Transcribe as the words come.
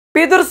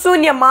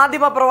പിതൃശൂന്യ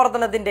മാധ്യമ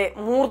പ്രവർത്തനത്തിന്റെ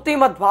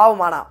മൂർത്തിമത്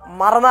ഭാവമാണ്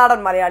മറുനാടൻ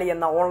മലയാളി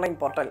എന്ന ഓൺലൈൻ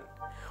പോർട്ടൽ.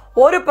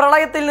 ഒരു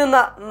പ്രളയത്തിൽ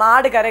നിന്ന്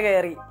നാട്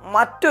കരകയറി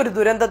മറ്റൊരു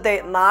ദുരന്തത്തെ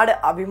നാട്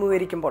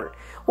അഭിമുഖീകരിക്കുമ്പോൾ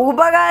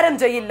ഉപകാരം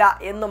ചെയ്യില്ല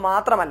എന്ന്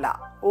മാത്രമല്ല,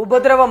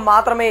 ഉപദ്രവം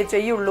മാത്രമേ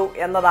ചെയ്യുള്ളൂ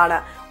എന്നതാണ്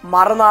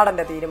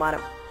മറുനാടന്റെ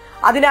തീരുമാനം.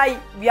 അതിനായി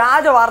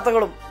വ്യാജ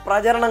വാർത്തകളും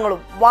പ്രചരണങ്ങളും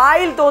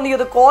വായിൽ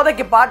തോന്നിയത്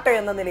കോതയ്ക്ക് പാട്ട്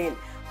എന്ന നിലയിൽ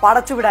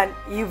പടച്ചുവിടാൻ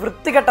ഈ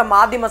വൃത്തികെട്ട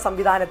മാധ്യമ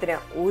സംവിധാനത്തിന്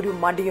ഒരു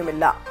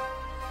മടിയുമില്ല.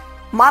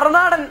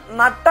 മറുനാടൻ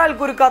നട്ടാൽ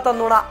കുരുക്കാത്ത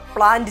നുണ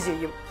പ്ലാന്റ്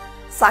ചെയ്യും.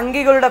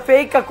 സംഘികളുടെ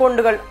ഫേക്ക്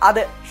അക്കൗണ്ടുകൾ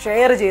അത്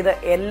ഷെയർ ചെയ്ത്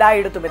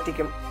എല്ലായിടത്തും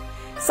എത്തിക്കും.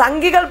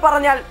 സംഘികൾ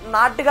പറഞ്ഞാൽ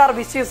നാട്ടുകാർ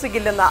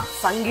വിശ്വസിക്കില്ലെന്ന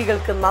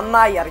സംഘികൾക്ക്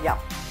നന്നായി അറിയാം.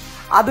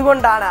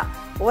 അതുകൊണ്ടാണ്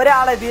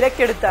ഒരാളെ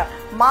വിലക്കെടുത്ത്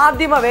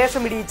മാധ്യമ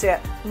വേഷമിടിയിച്ച്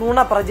നുണ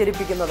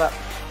പ്രചരിപ്പിക്കുന്നത്.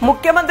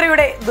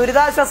 മുഖ്യമന്ത്രിയുടെ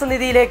ദുരിതാശ്വാസ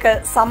നിധിയിലേക്ക്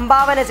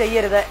സംഭാവന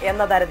ചെയ്യരുത്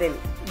എന്ന തരത്തിൽ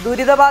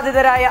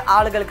ദുരിതബാധിതരായ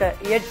ആളുകൾക്ക്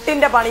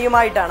 8ന്റെ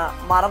പണിയുമായിട്ടാണ്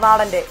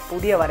മറുനാടന്റെ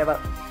പുതിയ വരവ്.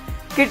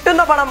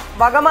 കിട്ടുന്ന പണം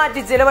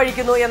വകമാറ്റി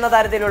ചിലവഴിക്കുന്നു എന്ന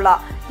തരത്തിലുള്ള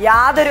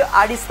യാതൊരു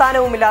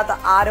അടിസ്ഥാനവുമില്ലാത്ത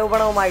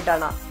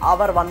ആരോപണവുമായിട്ടാണ്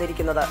അവർ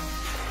വന്നിരിക്കുന്നത്.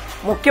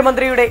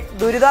 മുഖ്യമന്ത്രിയുടെ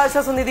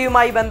ദുരിതാശ്വാസ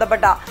നിധിയുമായി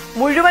ബന്ധപ്പെട്ട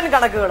മുഴുവൻ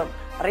കണക്കുകളും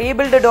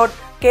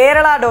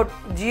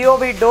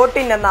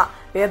rebuild.kerala.gov.in എന്ന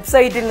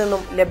വെബ്സൈറ്റിൽ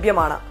നിന്നും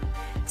ലഭ്യമാണ്.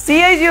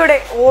 CIGയുടെ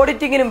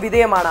ഓഡിറ്റിങ്ങിനും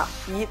വിധേയമാണ്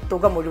ഈ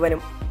തുക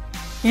മുഴുവനും.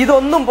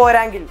 ഇതൊന്നും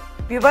പോരാങ്കിൽ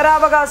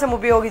വിവരാവകാശം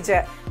ഉപയോഗിച്ച്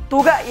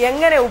തുക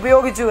എങ്ങനെ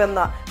ഉപയോഗിച്ചു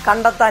എന്ന്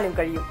കണ്ടെത്താനും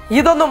കഴിയും.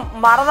 ഇതൊന്നും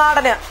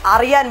മറുനാടന്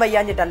അറിയാൻ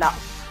വയ്യാഞ്ഞിട്ടല്ല,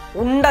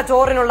 ഉണ്ട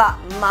ചോറിനുള്ള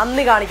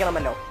നന്ദി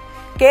കാണിക്കണമല്ലോ.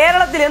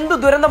 കേരളത്തിൽ എന്തു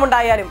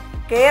ദുരന്തമുണ്ടായാലും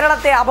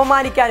കേരളത്തെ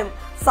അപമാനിക്കാനും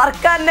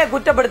സർക്കാരിനെ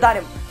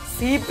കുറ്റപ്പെടുത്താനും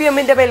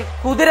CPMന്റെ മേൽ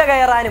കുതിര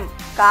കയറാനും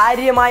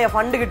കാര്യമായ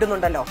ഫണ്ട്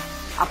കിട്ടുന്നുണ്ടല്ലോ.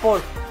 അപ്പോൾ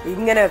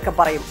ഇങ്ങനെയൊക്കെ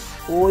പറയും,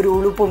 ഒരു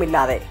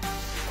ഉളുപ്പുമില്ലാതെ.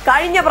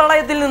 കഴിഞ്ഞ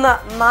പ്രളയത്തിൽ നിന്ന്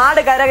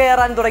നാട്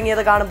കരകയറാൻ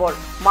തുടങ്ങിയത് കാണുമ്പോൾ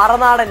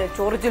മറുനാടന്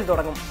ചൊറിച്ചിൽ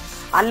തുടങ്ങും.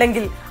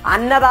 അല്ലെങ്കിൽ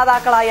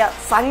അന്നദാതാക്കളായ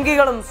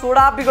സംഘികളും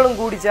സൂടാപ്പികളും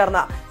കൂടി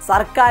ചേർന്ന്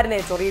സർക്കാരിനെ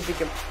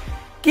ചൊറിയിപ്പിക്കും.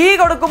 കീ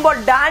കൊടുക്കുമ്പോൾ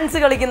ഡാൻസ്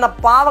കളിക്കുന്ന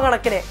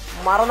പാവകണക്കിന്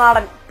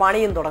മറുനാടൻ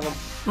പണിയും തുടങ്ങും.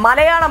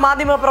 മലയാള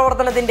മാധ്യമ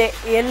പ്രവർത്തനത്തിന്റെ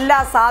എല്ലാ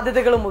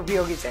സാധ്യതകളും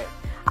ഉപയോഗിച്ച്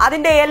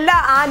അതിന്റെ എല്ലാ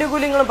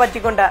ആനുകൂല്യങ്ങളും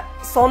പറ്റിക്കൊണ്ട്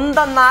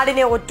സ്വന്തം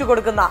നാടിനെ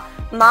ഒറ്റുകൊടുക്കുന്ന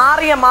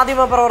നാറിയ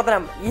മാധ്യമ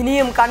പ്രവർത്തനം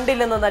ഇനിയും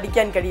കണ്ടില്ലെന്ന്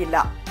നടിക്കാൻ കഴിയില്ല.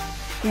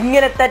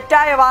 ഇങ്ങനെ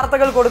തെറ്റായ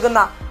വാർത്തകൾ കൊടുക്കുന്ന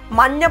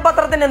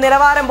മഞ്ഞപത്രത്തിന്റെ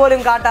നിലവാരം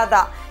പോലും കാട്ടാത്ത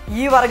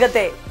ഈ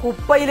വർഗത്തെ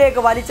കുപ്പയിലേക്ക്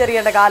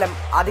വലിച്ചെറിയേണ്ട കാലം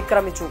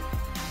അതിക്രമിച്ചു.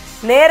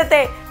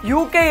 നേരത്തെ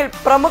UK-യിൽ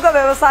പ്രമുഖ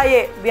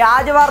വ്യവസായിയെ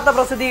വ്യാജവാർത്ത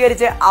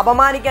പ്രസിദ്ധീകരിച്ച്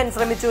അപമാനിക്കാൻ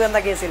ശ്രമിച്ചു എന്ന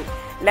കേസിൽ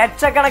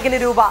ലക്ഷക്കണക്കിന്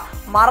രൂപ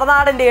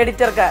മറുനാടന്റെ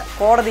എഡിറ്റർക്ക്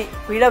കോടതി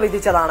പിഴ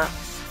വിധിച്ചതാണ്.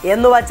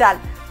 എന്നുവച്ചാൽ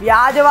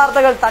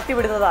വ്യാജവാർത്തകൾ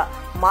തട്ടിവിടുന്നത്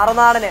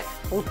മറുനാടന്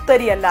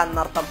ഉത്തരിയല്ല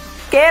എന്നർത്ഥം.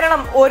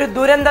 കേരളം ഒരു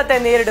ദുരന്തത്തെ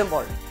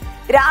നേരിടുമ്പോൾ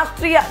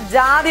രാഷ്ട്രീയ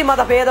ജാതി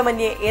മത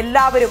ഭേദമന്യേ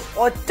എല്ലാവരും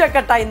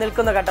ഒറ്റക്കെട്ടായി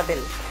നിൽക്കുന്ന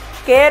ഘട്ടത്തിൽ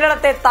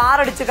കേരളത്തെ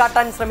താറടിച്ചു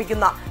കാട്ടാൻ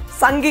ശ്രമിക്കുന്ന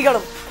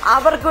സംഘികളും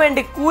അവർക്ക്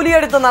വേണ്ടി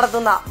കൂലിയെടുത്ത്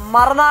നടത്തുന്ന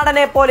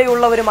മറുനാടനെ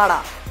പോലെയുള്ളവരുമാണ്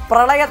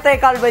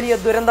പ്രളയത്തെക്കാൾ വലിയ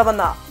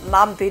ദുരന്തമെന്ന്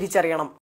നാം തിരിച്ചറിയണം.